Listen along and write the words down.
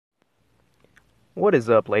What is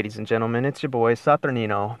up, ladies and gentlemen? It's your boy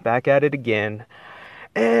Saturnino back at it again.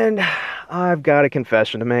 And I've got a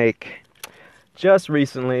confession to make. Just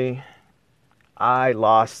recently, I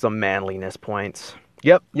lost some manliness points.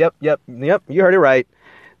 Yep. You heard it right.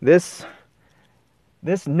 This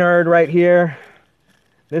nerd right here,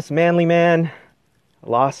 this manly man,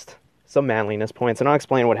 lost some manliness points. And I'll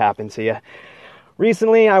explain what happened to you.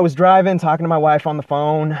 Recently, I was driving, talking to my wife on the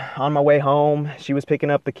phone on my way home. She was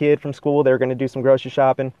picking up the kid from school. They were going to do some grocery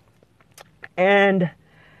shopping. And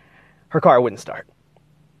her car wouldn't start.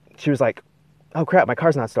 She was like, oh crap, my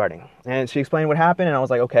car's not starting. And she explained what happened. And I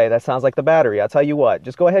was like, okay, that sounds like the battery. I'll tell you what,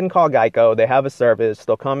 just go ahead and call Geico. They have a service.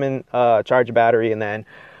 They'll come and charge a battery. And then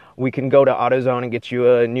we can go to AutoZone and get you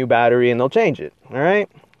a new battery and they'll change it. All right.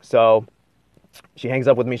 So she hangs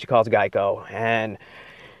up with me. She calls Geico. And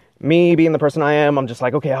me being the person I am, I'm just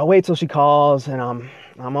like, okay, I'll wait till she calls, and I'm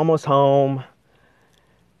almost home.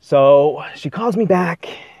 So she calls me back,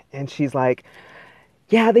 and she's like,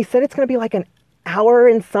 yeah, they said it's going to be like an hour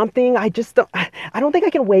and something. I don't think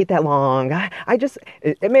I can wait that long.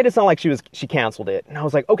 It made it sound like she canceled it. And I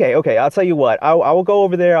was like, okay, I'll tell you what, I will go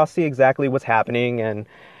over there. I'll see exactly what's happening, and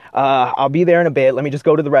I'll be there in a bit. Let me just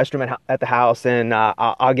go to the restroom at the house, and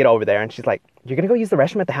I'll get over there. And she's like, you're going to go use the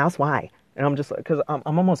restroom at the house? Why? And I'm just like, because I'm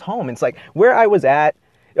almost home. It's like where I was at,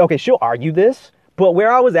 okay, she'll argue this, but where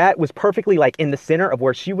I was at was perfectly like in the center of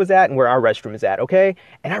where she was at and where our restroom is at, okay?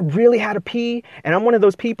 And I really had to pee, and I'm one of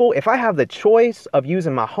those people, if I have the choice of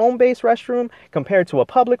using my home-based restroom compared to a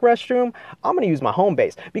public restroom, I'm going to use my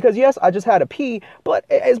home-based. Because yes, I just had to pee, but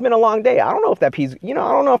it's been a long day. I don't know if that pee's, I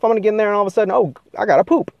don't know if I'm going to get in there and all of a sudden, oh, I got to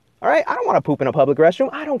poop. All right, I don't want to poop in a public restroom.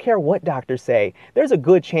 I don't care what doctors say. There's a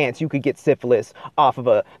good chance you could get syphilis off of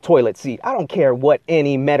a toilet seat. I don't care what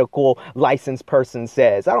any medical licensed person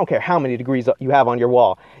says. I don't care how many degrees you have on your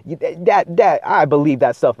wall. I believe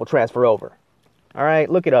that stuff will transfer over. All right,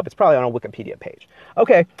 look it up. It's probably on a Wikipedia page.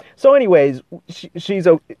 Okay, so anyways,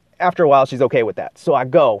 after a while, she's okay with that. So I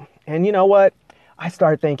go, and you know what? I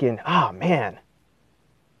start thinking, oh man,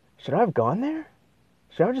 should I have gone there?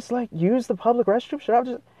 Should I just use the public restroom? Should I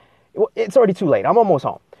just... Well, it's already too late. I'm almost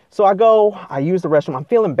home. So I go, I use the restroom. I'm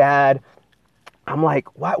feeling bad. I'm like,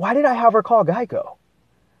 why did I have her call Geico?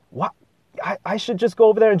 What? I should just go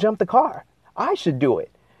over there and jump the car. I should do it.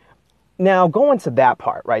 Now, going to that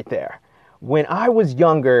part right there. When I was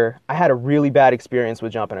younger, I had a really bad experience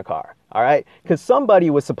with jumping a car. All right? Because somebody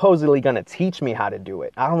was supposedly going to teach me how to do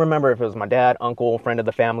it. I don't remember if it was my dad, uncle, friend of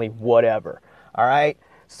the family, whatever. All right?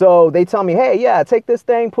 So they tell me, hey, yeah, take this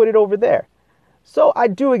thing, put it over there. So I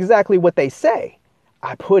do exactly what they say.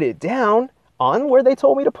 I put it down on where they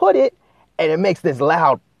told me to put it, and it makes this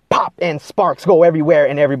loud pop and sparks go everywhere,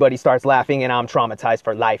 and everybody starts laughing, and I'm traumatized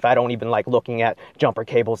for life. I don't even like looking at jumper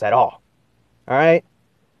cables at all. All right?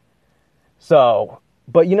 So,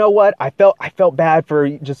 but you know what? I felt bad for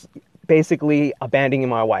just basically abandoning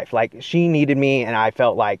my wife. Like, she needed me, and I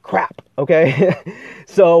felt like crap, okay?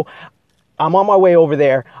 So I'm on my way over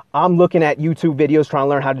there. I'm looking at YouTube videos trying to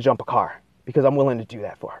learn how to jump a car. Because I'm willing to do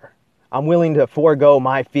that for her. I'm willing to forego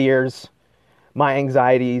my fears, my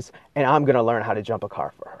anxieties, and I'm going to learn how to jump a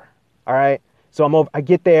car for her. All right? So I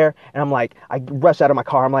get there, and I'm like, I rush out of my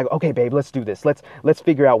car. I'm like, okay, babe, let's do this. Let's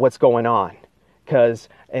figure out what's going on. Because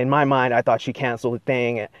in my mind, I thought she canceled the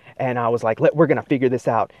thing, and I was like, we're going to figure this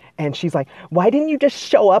out. And she's like, why didn't you just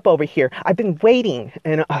show up over here? I've been waiting.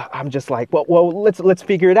 And I'm just like, well, let's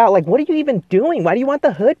figure it out. Like, what are you even doing? Why do you want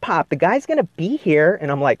the hood pop? The guy's going to be here.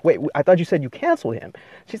 And I'm like, wait, I thought you said you canceled him.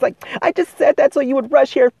 She's like, I just said that so you would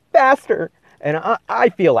rush here faster. And I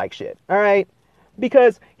feel like shit, all right?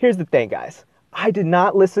 Because here's the thing, guys. I did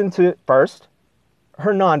not listen to, first,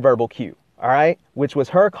 her nonverbal cue. All right, which was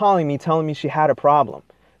her calling me, telling me she had a problem.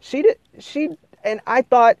 And I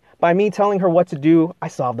thought by me telling her what to do, I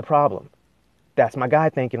solved the problem. That's my guy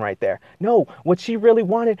thinking right there. No, what she really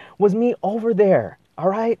wanted was me over there. All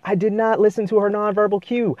right, I did not listen to her nonverbal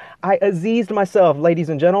cue. I Azized myself, ladies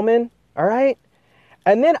and gentlemen. All right,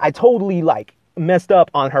 and then I totally messed up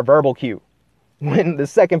on her verbal cue when the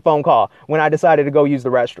second phone call when I decided to go use the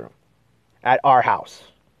restroom at our house.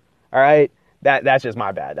 All right. That's just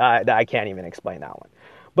my bad. I can't even explain that one.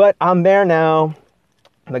 But I'm there now.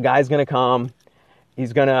 The guy's going to come.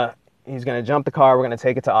 He's going to jump the car. We're going to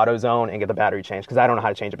take it to AutoZone and get the battery changed because I don't know how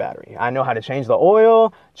to change a battery. I know how to change the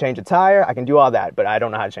oil, change a tire. I can do all that, but I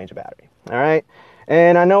don't know how to change a battery. All right?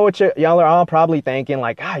 And I know what y'all are all probably thinking,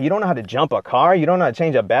 you don't know how to jump a car? You don't know how to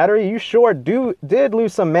change a battery? You sure did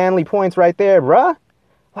lose some manly points right there, bruh.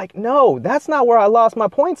 No, that's not where I lost my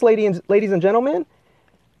points, ladies and gentlemen.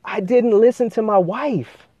 I didn't listen to my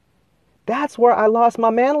wife. That's where I lost my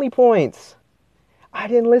manly points. I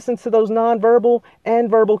didn't listen to those nonverbal and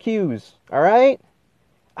verbal cues. All right?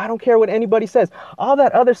 I don't care what anybody says. All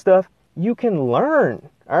that other stuff you can learn.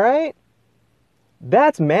 All right?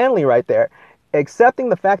 That's manly right there. Accepting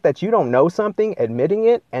the fact that you don't know something, admitting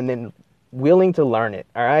it, and then willing to learn it.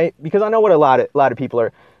 All right? Because I know what a lot of people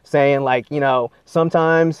are saying. Like,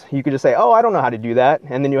 sometimes you could just say, "Oh, I don't know how to do that,"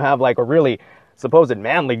 and then you have like a really supposed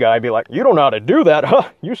manly guy be like, "You don't know how to do that? Huh?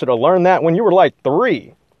 You should have learned that when you were like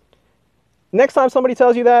 3." Next time somebody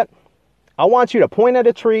tells you that, I want you to point at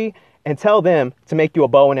a tree and tell them to make you a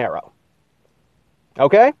bow and arrow.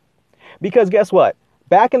 Okay? Because guess what?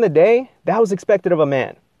 Back in the day, that was expected of a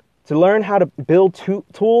man. To learn how to build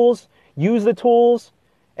tools, use the tools,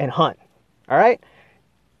 and hunt. All right?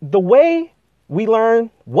 The way we learn,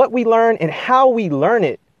 what we learn, and how we learn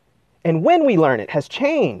it, and when we learn it has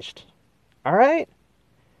changed. All right?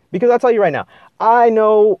 Because I'll tell you right now, I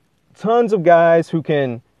know tons of guys who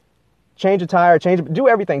can change a tire, do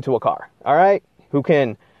everything to a car. All right? Who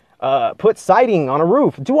can put siding on a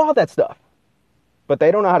roof, do all that stuff. But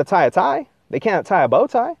they don't know how to tie a tie. They can't tie a bow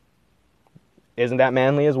tie. Isn't that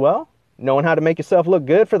manly as well? Knowing how to make yourself look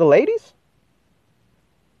good for the ladies?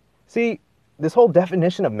 See, this whole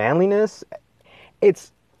definition of manliness,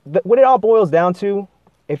 what it all boils down to,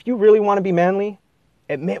 if you really want to be manly,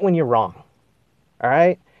 admit when you're wrong. All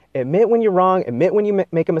right? Admit when you're wrong, admit when you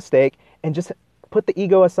make a mistake, and just put the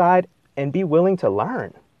ego aside and be willing to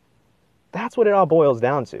learn. That's what it all boils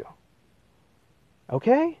down to.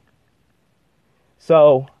 Okay?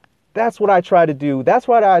 So that's what I try to do. That's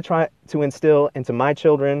what I try to instill into my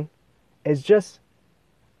children, is just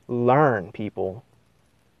learn, people.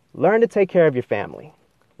 Learn to take care of your family.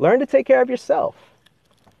 Learn to take care of yourself.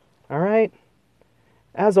 All right?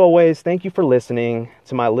 As always, thank you for listening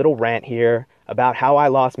to my little rant here about how I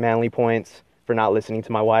lost manly points for not listening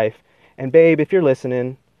to my wife. And babe, if you're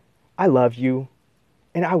listening, I love you.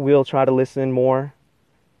 And I will try to listen more.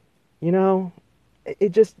 It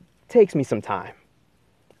just takes me some time.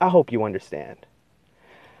 I hope you understand.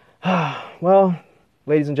 Well,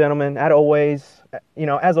 ladies and gentlemen, as always,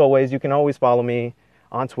 you can always follow me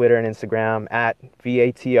on Twitter and Instagram at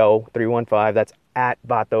VATO315. That's at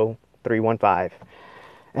Vato315.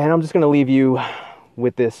 And I'm just going to leave you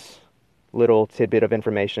with this little tidbit of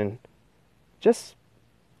information. Just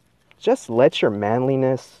let your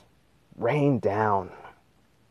manliness rain down.